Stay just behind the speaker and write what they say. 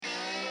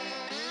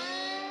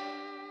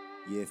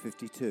Year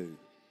 52,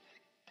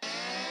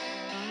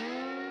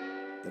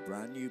 the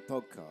brand new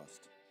podcast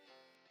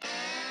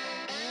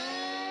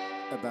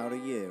about a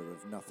year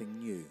of nothing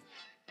new.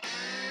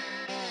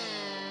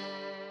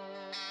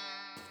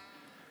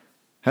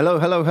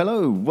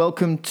 Hello.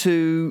 Welcome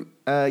to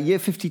Year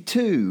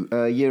 52,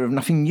 Year of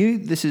Nothing New.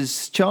 This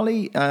is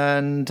Charlie,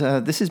 and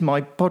this is my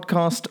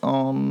podcast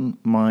on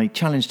my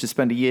challenge to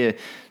spend a year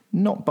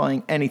not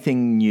buying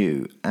anything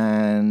new.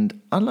 And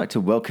I'd like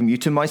to welcome you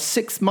to my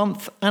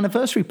 6-month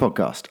anniversary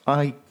podcast.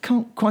 I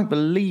can't quite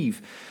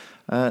believe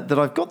that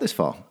I've got this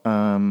far.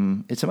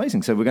 It's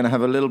amazing. So we're going to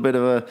have a little bit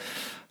of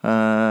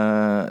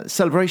a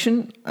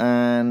celebration,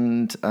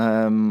 and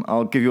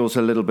I'll give you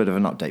also a little bit of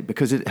an update,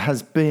 because it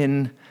has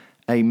been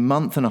a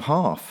month and a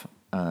half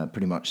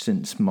pretty much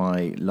since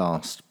my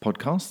last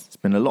podcast. It's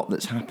been a lot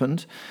that's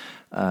happened.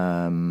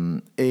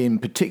 In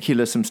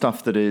particular, some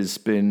stuff that has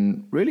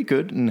been really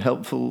good and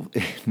helpful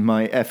in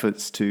my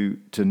efforts to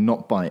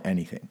not buy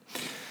anything.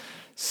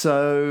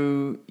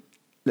 So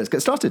let's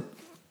get started.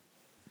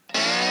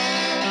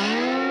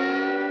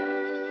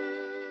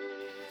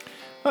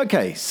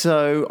 Okay,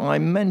 so I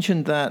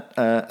mentioned that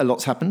a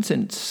lot's happened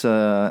since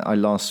I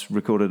last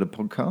recorded a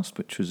podcast,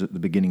 which was at the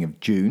beginning of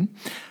June.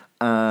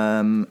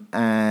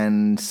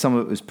 And some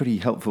of it was pretty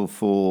helpful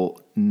for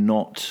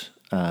not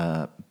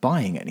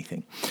buying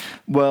anything.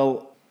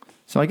 Well,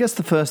 so I guess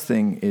the first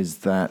thing is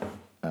that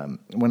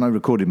when I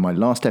recorded my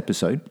last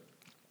episode,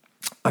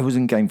 I was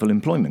in gainful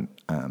employment.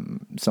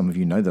 Some of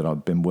you know that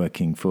I've been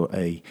working for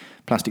a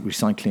plastic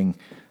recycling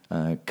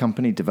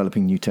company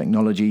developing new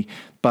technology,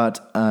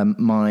 but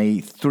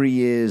my 3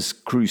 years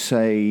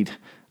crusade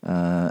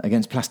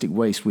against plastic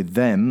waste with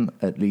them,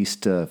 at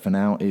least for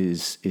now,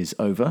 is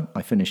over.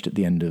 I finished at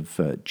the end of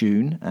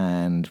June,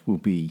 and will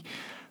be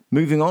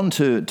moving on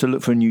to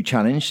look for a new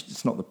challenge.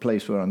 It's not the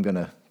place where I'm going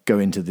to go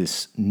into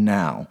this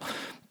now,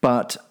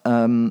 but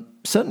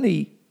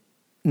certainly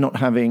not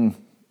having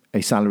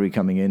a salary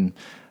coming in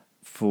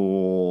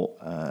for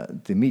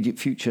the immediate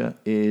future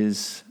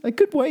is a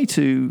good way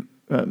to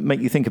make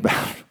you think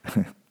about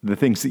the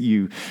things that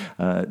you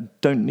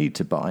don't need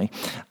to buy.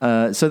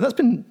 So that's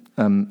been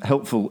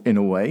helpful in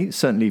a way,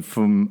 certainly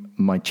from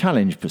my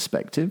challenge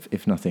perspective,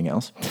 if nothing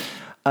else.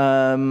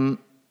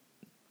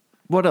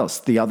 What else?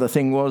 The other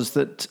thing was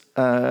that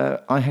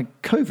I had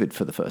COVID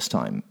for the first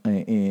time.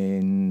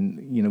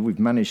 We've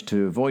managed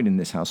to avoid in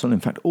this household, in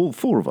fact, all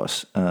four of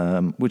us,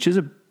 which is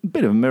a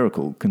bit of a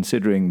miracle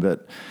considering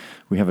that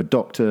we have a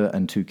doctor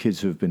and 2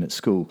 kids who have been at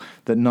school,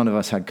 that none of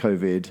us had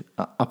COVID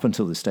up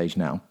until this stage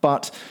now.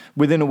 But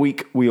within a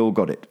week, we all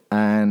got it.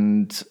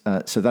 And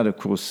so that, of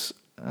course,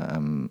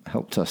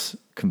 helped us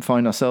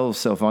confine ourselves,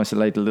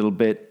 self-isolate a little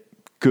bit.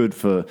 Good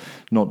for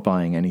not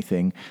buying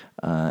anything.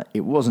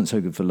 It wasn't so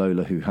good for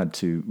Lola, who had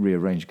to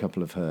rearrange a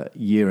couple of her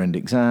year-end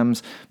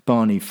exams.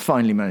 Barney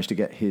finally managed to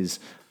get his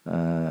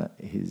last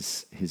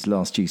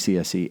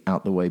GCSE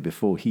out the way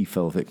before he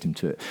fell victim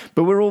to it.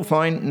 But we're all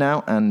fine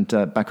now and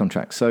back on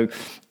track. So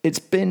it's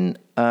been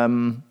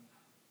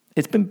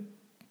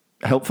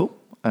helpful,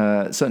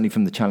 certainly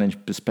from the challenge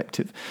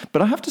perspective.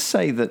 But I have to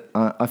say that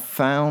I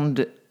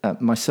found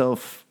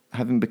myself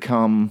having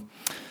become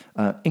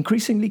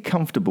increasingly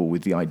comfortable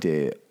with the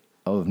idea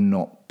of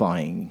not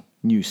buying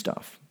new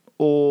stuff,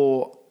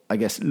 or I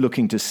guess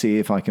looking to see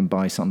if I can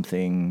buy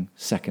something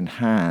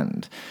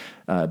secondhand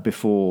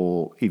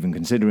before even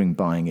considering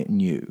buying it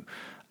new,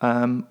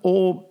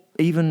 or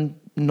even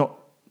not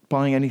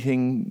buying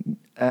anything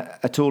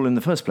at all in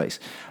the first place.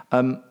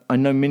 I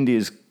know Mindy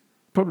is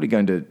probably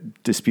going to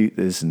dispute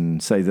this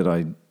and say that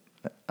I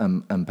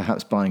am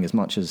perhaps buying as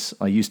much as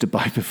I used to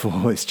buy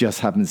before. It just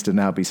happens to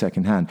now be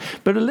secondhand.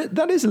 But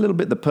that is a little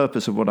bit the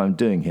purpose of what I'm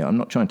doing here. I'm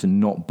not trying to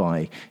not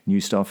buy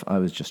new stuff. I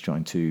was just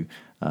trying to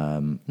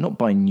not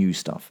buy new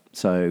stuff.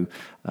 So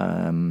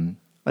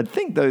I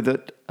think, though,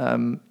 that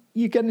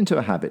you get into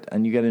a habit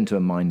and you get into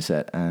a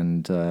mindset,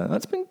 and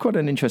that's been quite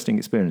an interesting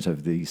experience over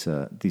these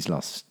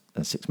last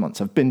 6 months.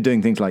 I've been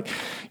doing things like,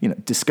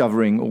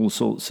 discovering all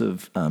sorts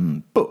of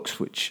books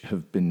which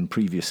have been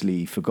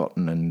previously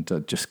forgotten, and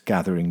just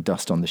gathering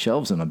dust on the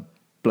shelves, and I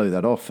blow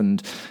that off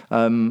and,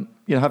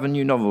 have a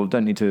new novel.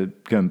 Don't need to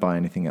go and buy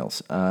anything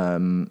else.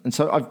 And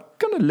so I've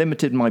kind of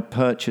limited my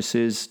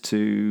purchases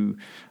to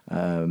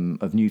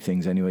of new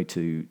things anyway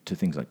to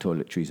things like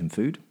toiletries and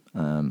food.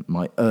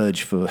 My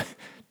urge for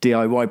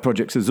DIY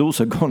projects has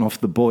also gone off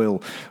the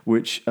boil,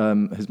 which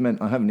has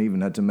meant I haven't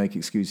even had to make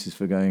excuses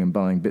for going and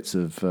buying bits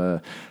of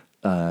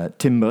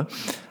timber.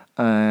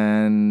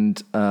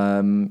 And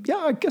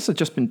I guess I've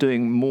just been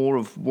doing more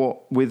of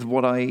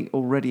what I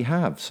already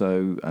have.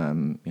 So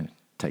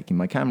taking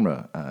my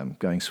camera,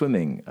 going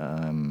swimming,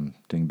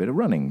 doing a bit of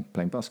running,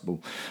 playing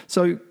basketball.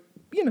 So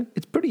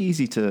it's pretty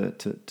easy to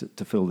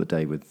fill the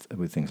day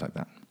with things like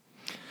that.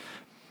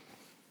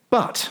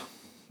 But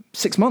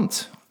 6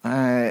 months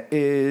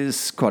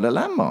is quite a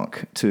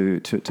landmark to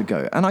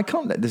go. And I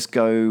can't let this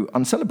go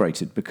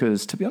uncelebrated,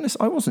 because, to be honest,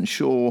 I wasn't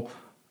sure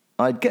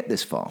I'd get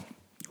this far.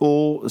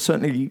 Or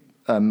certainly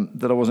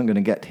that I wasn't going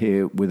to get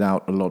here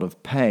without a lot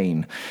of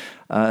pain.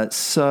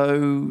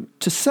 So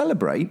to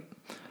celebrate,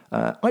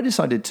 I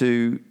decided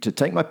to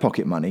take my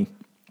pocket money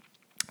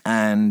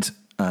and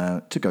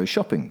to go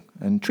shopping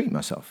and treat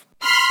myself.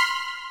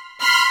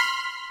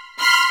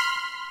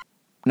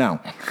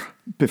 Now,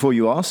 before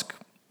you ask,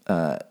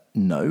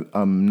 no,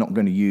 I'm not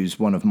going to use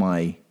one of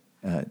my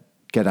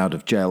get out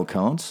of jail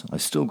cards.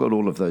 I've still got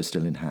all of those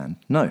still in hand.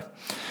 No,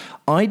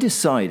 I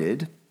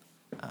decided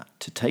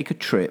to take a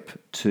trip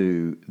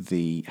to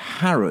the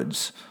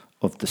Harrods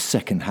of the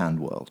second-hand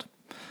world,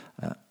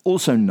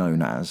 also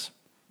known as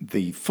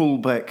the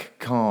Fullbeck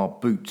car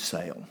boot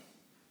sale.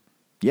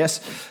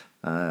 Yes,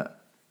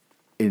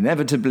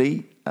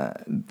 inevitably,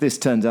 this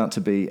turns out to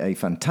be a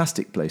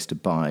fantastic place to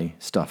buy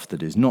stuff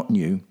that is not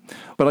new.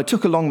 But I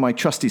took along my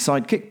trusty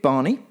sidekick,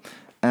 Barney,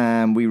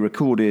 and we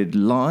recorded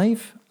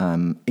live,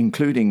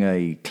 including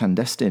a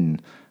clandestine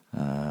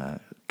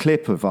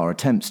clip of our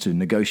attempts to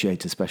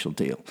negotiate a special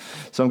deal.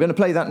 So I'm going to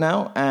play that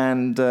now,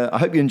 and I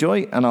hope you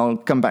enjoy, and I'll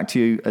come back to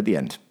you at the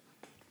end.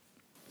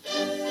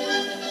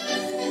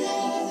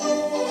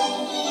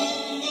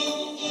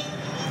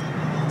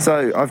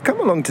 So I've come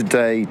along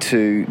today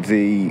to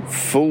the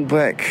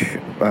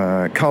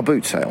Fullbeck car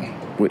boot sale,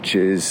 which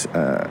is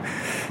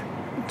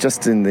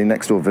just in the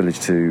next door village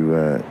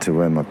to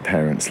where my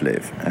parents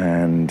live,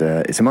 and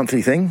it's a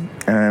monthly thing.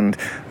 And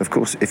of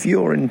course, if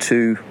you're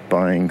into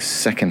buying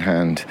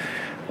second-hand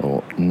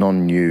or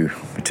non-new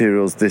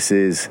materials, this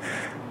is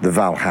the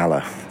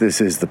Valhalla.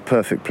 This is the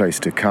perfect place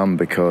to come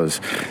because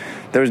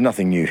there is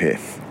nothing new here.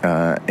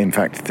 In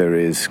fact, there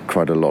is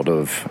quite a lot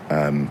of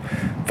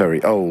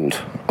very old,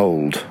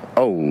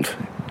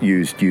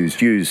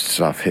 used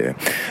stuff here.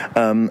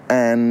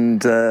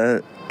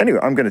 Anyway,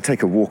 I'm going to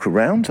take a walk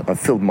around. I've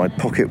filled my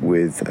pocket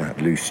with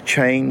loose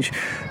change,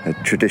 a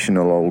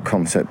traditional old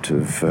concept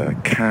of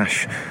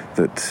cash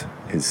that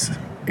is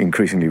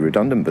increasingly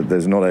redundant, but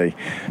there's not a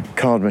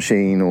card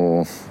machine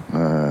or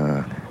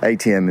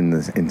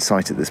ATM in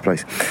sight at this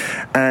place.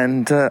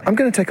 And I'm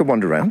going to take a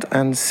wander around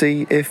and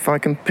see if I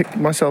can pick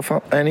myself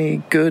up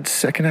any good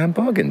second-hand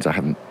bargains. I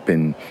haven't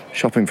been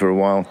shopping for a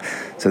while,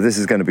 so this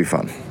is going to be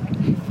fun.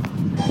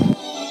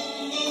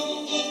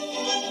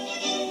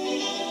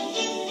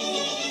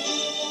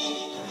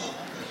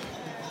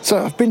 So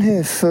I've been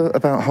here for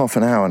about half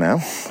an hour now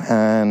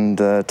and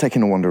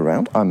taking a wander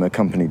around. I'm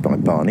accompanied by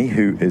Barney,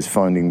 who is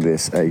finding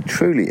this a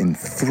truly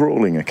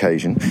enthralling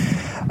occasion.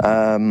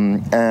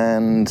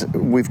 And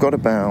we've got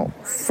about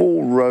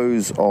 4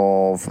 rows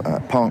of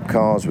parked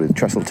cars with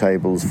trestle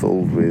tables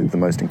filled with the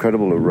most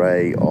incredible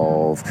array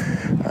of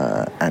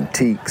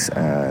antiques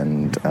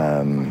and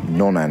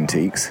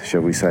non-antiques,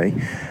 shall we say.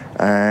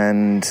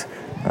 And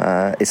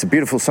it's a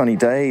beautiful sunny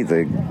day.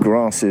 The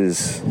grass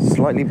is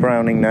slightly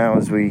browning now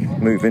as we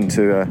move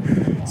into a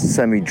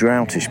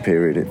semi-droughish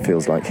period, it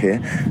feels like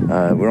here.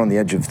 We're on the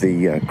edge of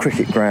the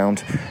cricket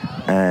ground,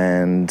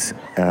 and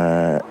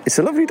it's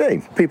a lovely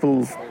day.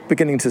 People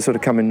beginning to sort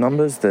of come in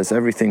numbers. There's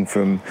everything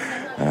from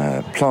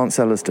plant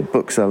sellers to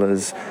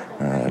booksellers,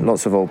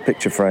 lots of old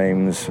picture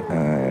frames,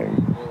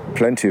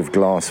 plenty of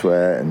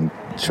glassware and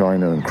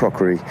china and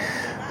crockery,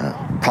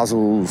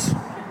 puzzles,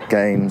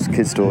 games,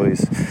 kids'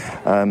 toys,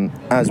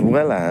 as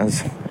well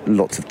as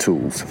lots of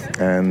tools.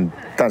 And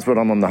that's what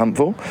I'm on the hunt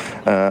for.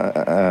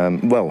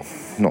 Well,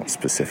 not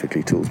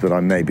specifically tools, but I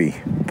may be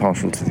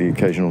partial to the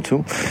occasional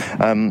tool.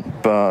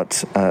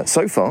 But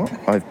so far,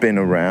 I've been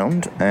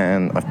around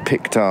and I've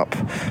picked up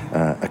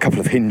a couple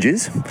of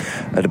hinges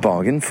at a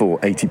bargain for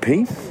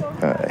 80p.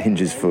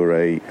 Hinges for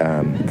a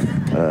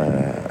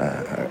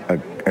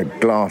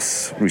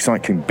glass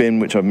recycling bin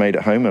which I've made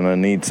at home, and I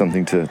need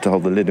something to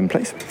hold the lid in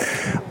place.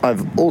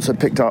 I've also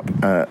picked up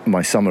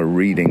my summer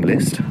reading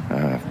list,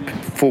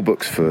 4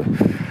 books for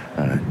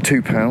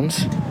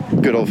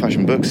 £2, good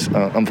old-fashioned books.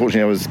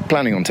 Unfortunately, I was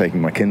planning on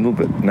taking my Kindle,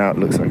 but now it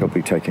looks like I'll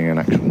be taking an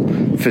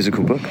actual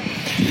physical book.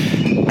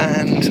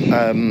 And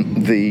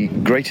the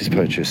greatest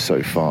purchase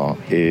so far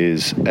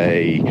is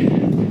a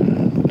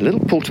little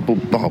portable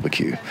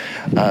barbecue,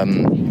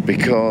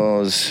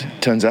 because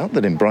it turns out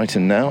that in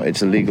Brighton now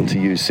it's illegal to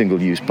use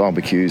single-use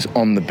barbecues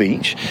on the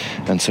beach,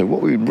 and so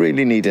what we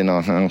really need in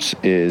our house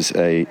is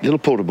a little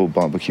portable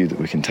barbecue that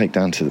we can take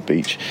down to the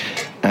beach.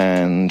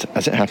 And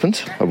as it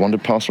happens, I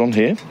wandered past one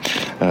here.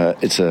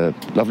 It's a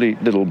lovely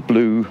little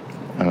blue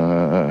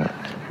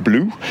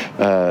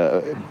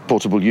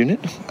portable unit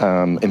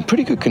in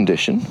pretty good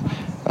condition.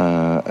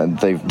 And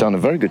they've done a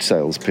very good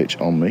sales pitch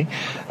on me,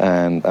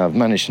 and I've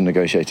managed to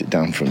negotiate it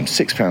down from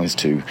 £6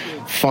 to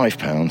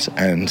 £5.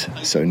 And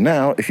so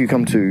now, if you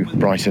come to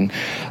Brighton,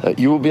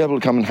 you will be able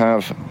to come and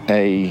have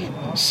a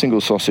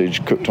single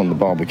sausage cooked on the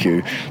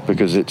barbecue,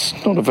 because it's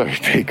not a very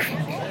big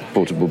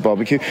portable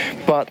barbecue,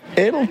 but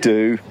it'll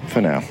do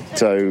for now.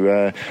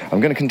 So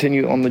I'm going to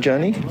continue on the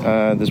journey.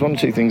 There's 1 or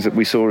 2 things that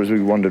we saw as we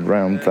wandered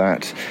around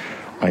that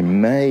I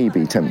may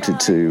be tempted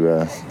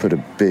to put a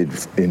bid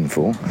in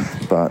for,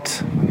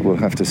 but we'll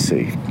have to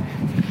see.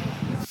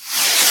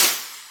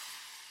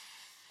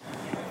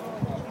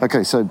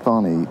 Okay, so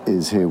Barney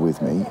is here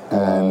with me,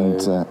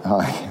 and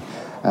hi.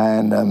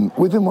 And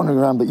we've been wandering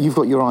around, but you've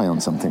got your eye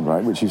on something,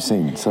 right, which you've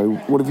seen. So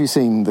what have you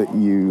seen that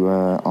you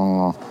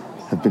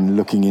have been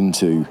looking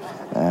into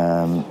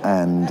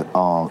and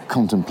are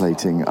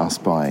contemplating us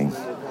buying?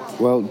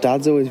 Well,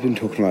 Dad's always been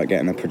talking about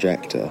getting a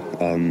projector,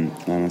 and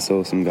I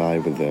saw some guy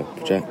with a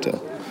projector.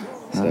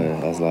 So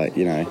I was like,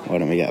 why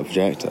don't we get a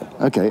projector?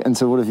 Okay, and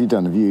so what have you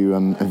done? Have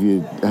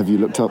you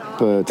looked up?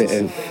 I've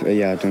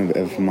done a bit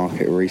of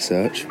market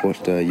research,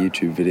 watched a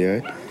YouTube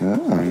video,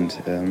 and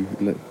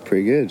it looked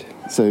pretty good.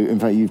 So, in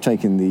fact, you've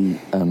taken the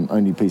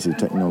only piece of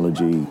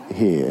technology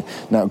here.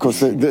 Now, of course,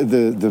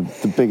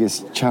 the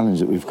biggest challenge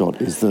that we've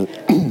got is that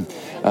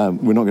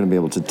we're not going to be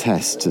able to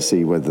test to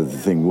see whether the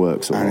thing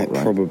works or not. And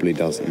it probably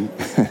doesn't.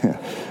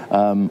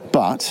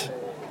 But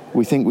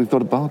we think we've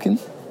got a bargain.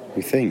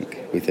 We think.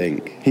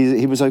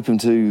 He was open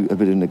to a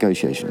bit of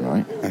negotiation,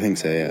 right? I think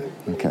so, yeah.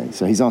 Okay,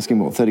 so he's asking,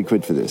 what, 30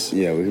 quid for this?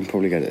 Yeah, we can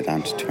probably get it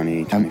down to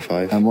 20,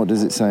 25. And what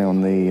does it say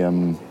on the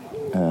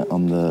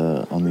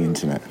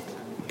internet?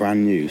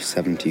 Brand new,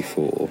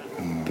 74,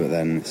 but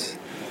then it's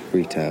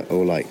retail,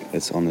 or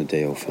it's on a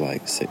deal for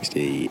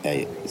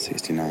 68,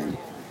 69.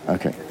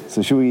 Okay,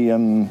 so should we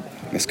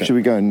Let's go. Should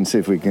we go and see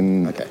if we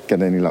can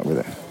get any luck with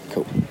it?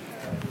 Cool.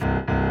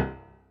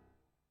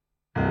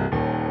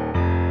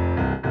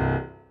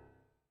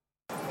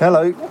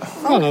 Hello.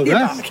 Hello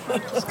there.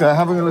 Let's go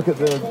having a look at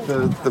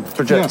the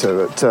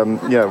projector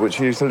which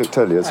you looked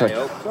earlier. So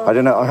I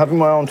don't know. I'm having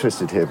my arm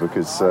twisted here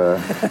because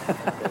okay.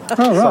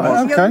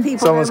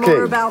 Someone's know more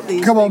keen. about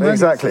these Come on, things,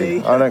 then.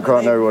 Exactly. see. I don't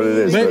quite know what it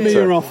is. Make but, me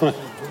your offer.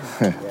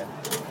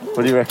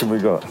 What do you reckon we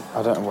got?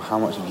 I don't know, how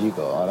much have you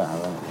got? I don't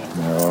have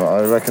anything. No,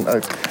 I reckon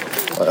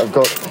I've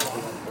got,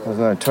 I don't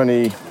know,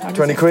 20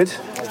 quid.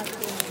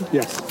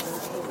 Yes.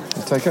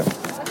 Let's take it.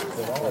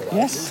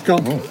 Yes. Go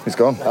on. It's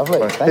gone.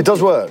 Lovely. Right. It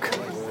does work.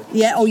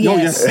 Yeah. Oh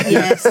yes.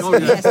 Yes. Yes. No,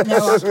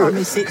 I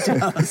promise it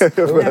does.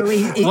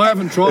 I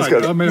haven't tried.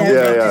 good. I mean, Yeah,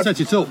 I'll yeah. set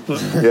it up, but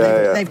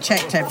Yeah. They've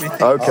checked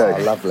everything. Okay.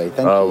 Oh, lovely. Thank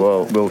you.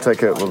 Well, we'll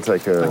take a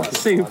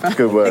Super.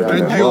 good word. on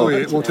it. enjoy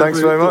it. Whatever Thanks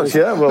very much.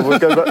 Yeah. Well, we'll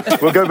go back.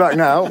 We'll go back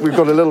now. We've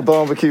got a little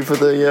barbecue for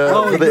the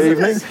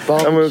evening,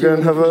 and we'll go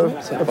and have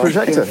a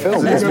projector.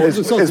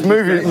 It's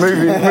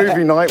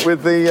movie night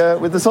with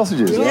the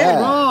sausages. Yeah.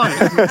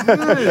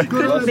 right.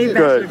 Couldn't be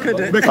better, could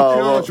it? Make a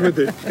charge with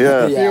it.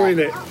 Yeah. Viewing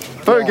it.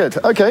 Very good.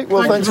 Okay.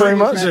 Well, thanks very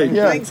much. indeed.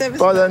 Yeah. Thanks ever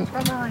Bye so then.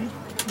 much. Bye-bye.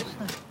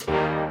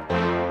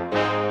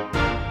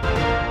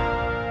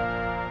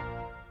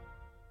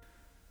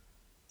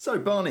 So,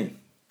 Barney,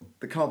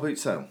 the car boot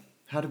sale.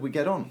 How did we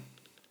get on?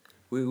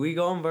 We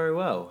got on very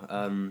well.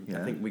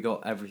 Yeah. I think we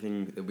got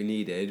everything that we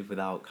needed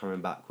without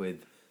coming back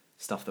with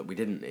stuff that we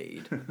didn't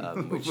need,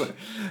 which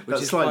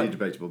That's is slightly quite-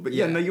 debatable. But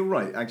yeah. no, you're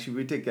right. Actually,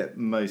 we did get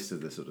most of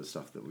the sort of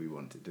stuff that we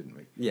wanted, didn't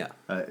we? Yeah.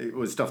 It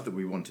was stuff that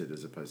we wanted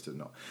as opposed to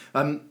not.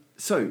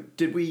 So,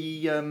 did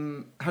we?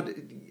 How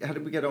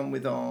did we get on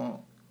with our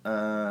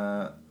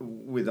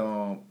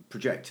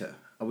projector?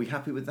 Are we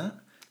happy with that?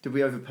 Did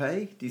we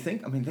overpay? Do you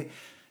think? I mean,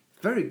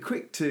 very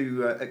quick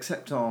to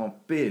accept our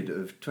bid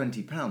of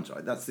 £20.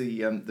 Right, that's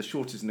the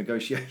shortest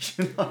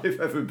negotiation I've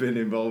ever been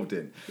involved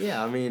in.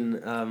 Yeah, I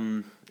mean,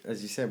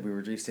 as you said, we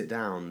reduced it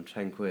down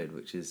 10 quid,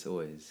 which is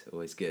always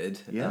good.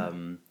 Yeah.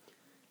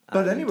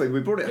 But anyway,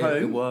 we brought it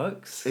home. It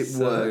works. It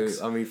works.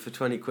 I mean, for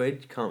 20 quid,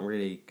 you can't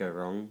really go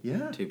wrong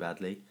too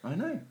badly. I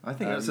know. I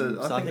think that's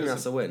I think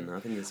that's a win. I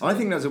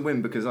think that's a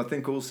win because I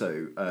think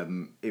also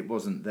it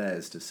wasn't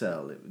theirs to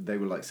sell. They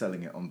were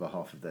selling it on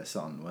behalf of their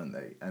son, weren't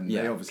they? And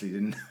they obviously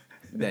didn't.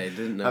 They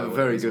didn't know have a what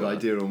very it was good worth.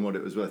 idea on what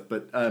it was worth,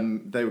 but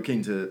they were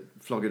keen to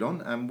flog it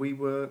on, and we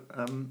were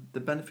the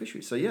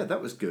beneficiaries. So yeah,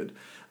 that was good.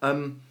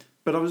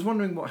 But I was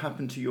wondering what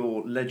happened to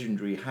your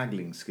legendary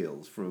haggling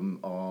skills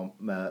from our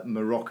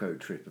Morocco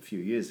trip a few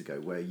years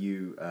ago, where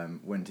you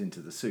went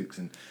into the souks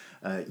and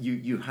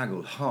you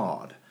haggled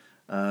hard.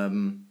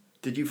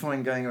 Did you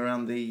find going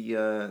around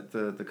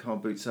the car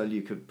boot sale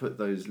you could put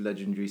those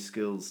legendary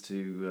skills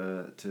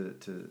to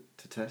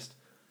test?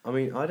 I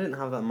mean, I didn't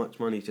have that much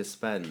money to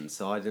spend,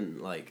 so I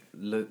didn't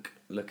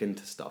look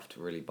into stuff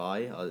to really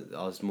buy.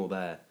 I was more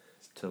there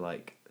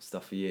to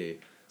stuff for you.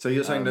 So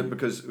you're saying that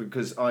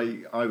because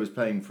I was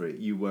paying for it,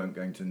 you weren't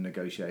going to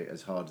negotiate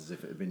as hard as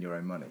if it had been your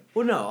own money?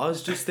 Well, no, I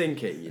was just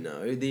thinking,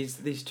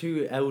 these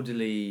two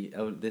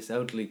this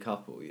elderly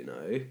couple,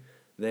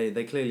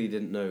 they clearly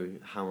didn't know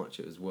how much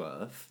it was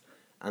worth,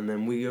 and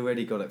then we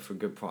already got it for a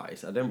good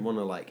price. I didn't want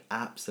to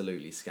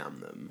absolutely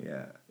scam them.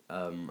 Yeah.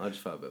 I just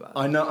felt a bit bad.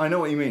 I know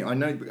what you mean. I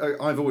know.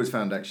 I've always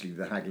found actually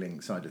the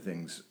haggling side of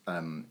things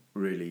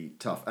really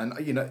tough, and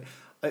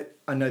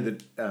I know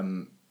that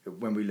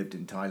when we lived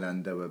in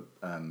Thailand, there were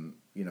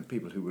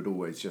people who would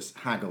always just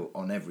haggle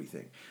on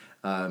everything,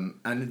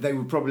 and they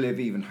would probably have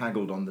even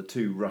haggled on the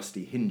two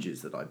rusty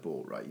hinges that I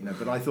bought, right?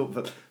 But I thought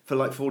for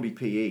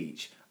 40p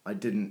each, I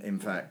didn't in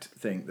fact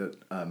think that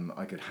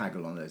I could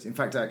haggle on those. In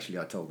fact, actually,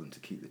 I told them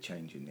to keep the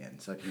change in the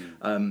end. So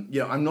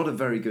I'm not a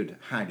very good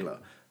haggler.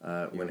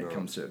 When it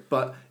comes to it,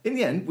 but in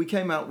the end, we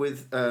came out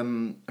with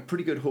a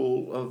pretty good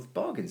haul of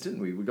bargains, didn't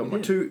we? We got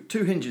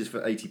two hinges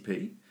for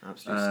 80p.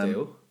 Absolute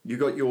steal. You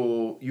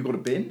got a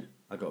bin.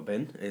 I got a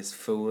bin. It's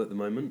full at the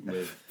moment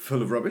with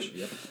Full of rubbish.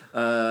 Yep.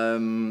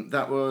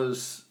 That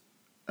was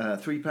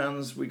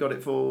 £3. We got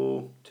it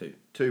for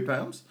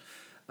 £2.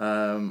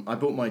 I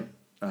bought my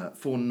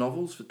 4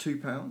 novels for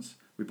 £2.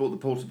 We bought the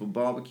portable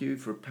barbecue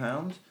for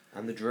 £1.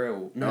 And the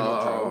drill. No,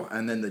 not drill.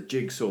 And then the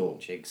jigsaw.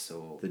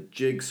 Jigsaw. The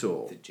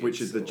jigsaw, which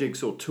is the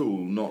jigsaw tool,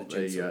 not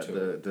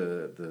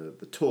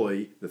the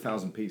toy, the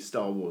 1,000-piece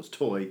Star Wars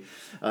toy,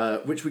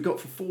 which we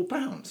got for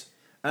 £4.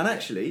 And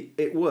actually,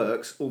 it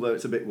works, although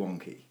it's a bit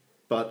wonky.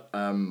 But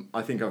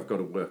I think I've got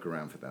a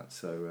workaround for that,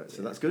 so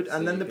that's good.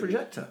 And then the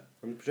projector.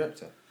 And the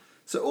projector.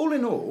 So all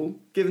in all,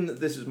 given that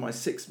this was my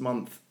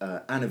 6-month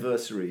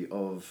anniversary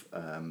of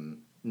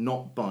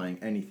not buying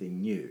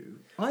anything new,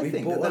 I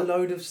think bought a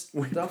load of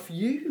stuff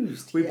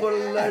used. We bought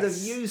a load of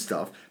used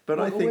stuff, but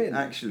I think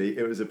actually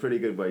it was a pretty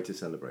good way to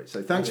celebrate.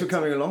 So thanks for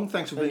coming along.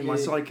 Thanks for being my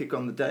sidekick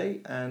on the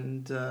day,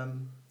 and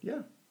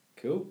yeah,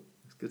 cool.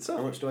 It's good stuff.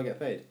 How much do I get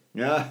paid?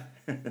 Yeah,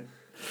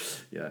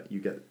 yeah, you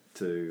get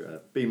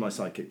to be my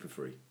sidekick for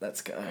free.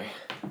 Let's go.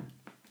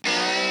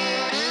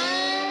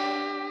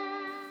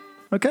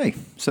 Okay,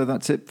 so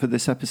that's it for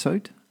this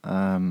episode.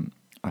 I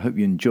hope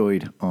you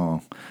enjoyed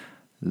our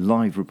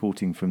live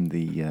reporting from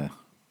the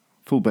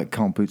Fullbeck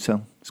car boot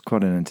sale. It's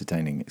quite an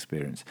entertaining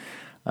experience,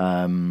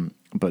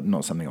 but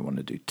not something I want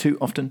to do too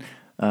often.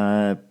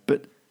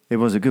 But it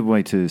was a good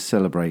way to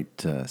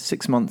celebrate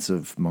 6 months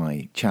of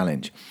my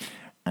challenge,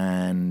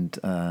 and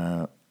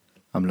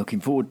I'm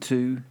looking forward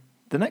to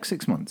the next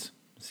 6 months.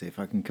 See if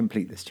I can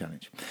complete this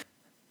challenge.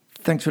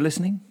 Thanks for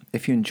listening.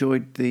 If you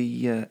enjoyed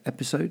the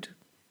episode,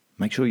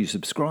 make sure you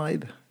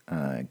subscribe,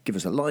 give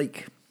us a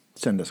like,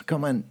 send us a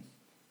comment.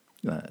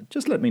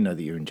 Just let me know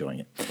that you're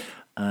enjoying it.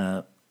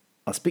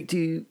 I'll speak to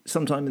you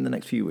sometime in the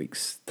next few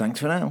weeks. Thanks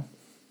for now.